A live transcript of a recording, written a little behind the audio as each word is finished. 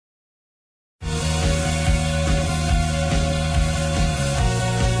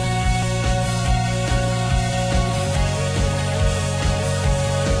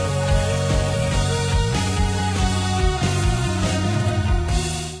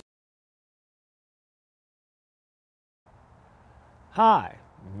Hi,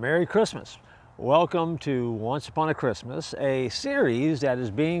 Merry Christmas. Welcome to Once Upon a Christmas, a series that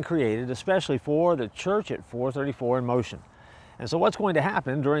is being created especially for the church at 434 in Motion. And so what's going to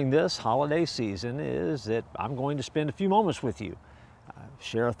happen during this holiday season is that I'm going to spend a few moments with you,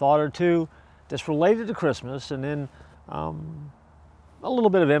 share a thought or two that's related to Christmas, and then a little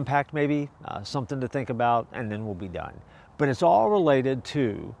bit of impact maybe, something to think about, and then we'll be done. But it's all related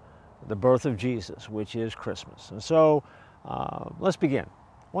to the birth of Jesus, which is Christmas. And so let's begin.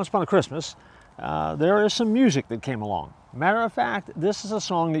 Once upon a Christmas, there is some music that came along. Matter of fact, this is a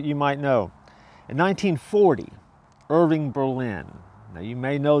song that you might know. In 1940, Irving Berlin, now you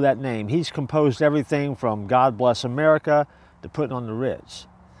may know that name. He's composed everything from God Bless America to Putting on the Ritz,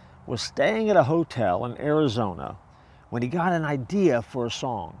 was staying at a hotel in Arizona when he got an idea for a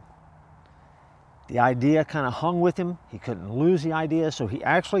song. The idea kind of hung with him. He couldn't lose the idea, so he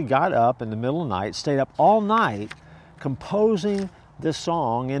actually got up in the middle of the night, stayed up all night composing this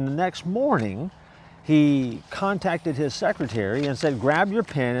song, and the next morning he contacted his secretary and said, grab your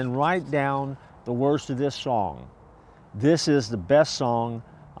pen and write down the words to this song. This is the best song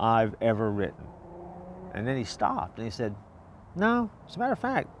I've ever written. And then he stopped and he said, no, as a matter of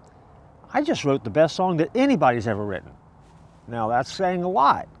fact, I just wrote the best song that anybody's ever written. Now that's saying a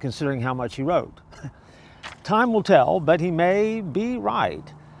lot considering how much he wrote. Time will tell, but he may be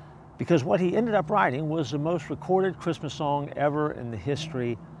right, because what he ended up writing was the most recorded Christmas song ever in the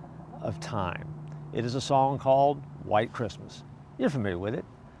history of time. It is a song called White Christmas. You're familiar with it,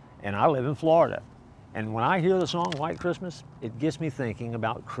 and I live in Florida. And when I hear the song White Christmas, it gets me thinking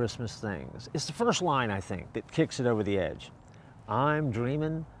about Christmas things. It's the first line, I think, that kicks it over the edge. I'm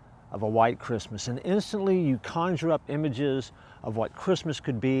dreaming of a white Christmas, and instantly you conjure up images of what Christmas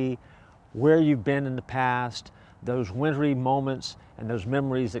could be, where you've been in the past, those wintry moments and those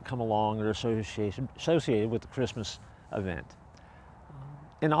memories that come along that are associated with the Christmas event.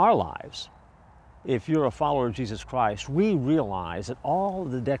 In our lives, if you're a follower of Jesus Christ, we realize that all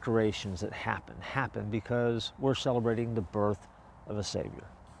of the decorations that happen because we're celebrating the birth of a Savior.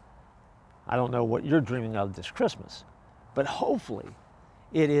 I don't know what you're dreaming of this Christmas, but hopefully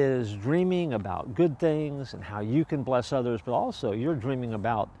it is dreaming about good things and how you can bless others, but also you're dreaming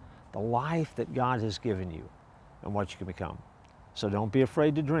about the life that God has given you and what you can become. So don't be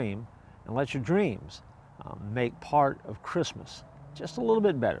afraid to dream, and let your dreams make part of Christmas just a little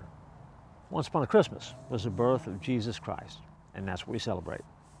bit better. Once upon a Christmas was the birth of Jesus Christ, and that's what we celebrate.